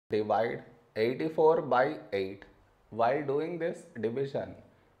Divide 84 by 8. While doing this division,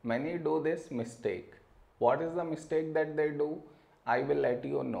 many do this mistake. What is the mistake that they do? I will let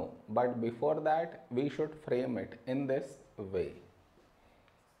you know. But before that, we should frame it in this way.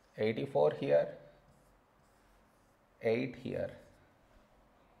 84 here, 8 here.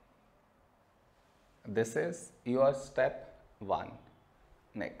 This is your step 1.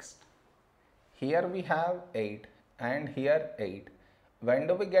 Next, here we have 8 and here 8. When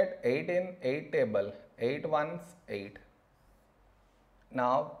do we get 8 in 8 table? 8 ones 8.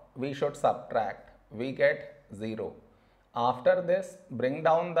 Now we should subtract. We get 0. After this, bring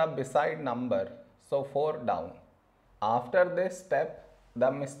down the beside number. So 4 down. After this step, the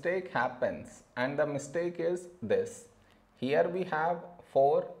mistake happens, and the mistake is this. Here we have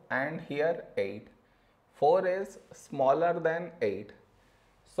 4 and here 8. 4 is smaller than 8.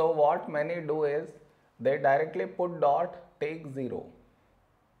 So what many do is they directly put dot, take 0,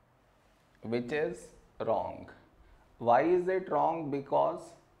 which is wrong. Why is it wrong? Because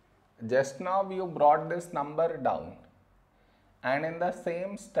just now you brought this number down, and in the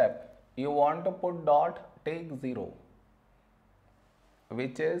same step you want to put dot, take 0,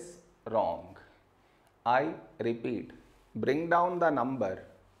 which is wrong. I repeat, bring down the number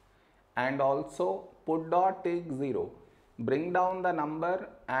and also put dot, take 0. Bring down the number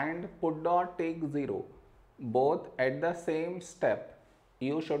and put dot, take 0. Both at the same step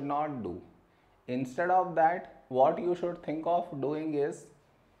you should not do. Instead of that, what you should think of doing is,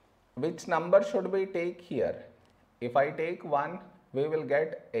 which number should we take here? If I take 1, we will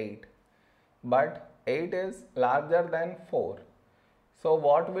get 8. But 8 is larger than 4. So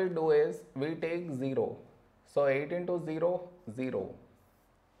what we do is, we take 0. So 8 into 0, 0.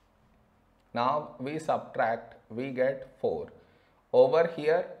 Now we subtract, we get 4. Over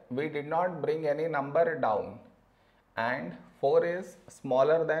here, we did not bring any number down, and 4 is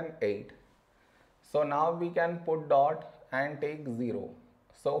smaller than 8. So now we can put dot and take 0.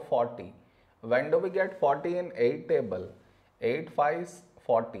 So 40. When do we get 40 in 8 table? 8 5s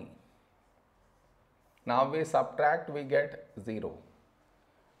 40. Now we subtract, we get 0.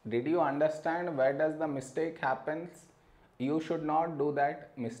 Did you understand where does the mistake happens? You should not do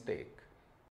that mistake.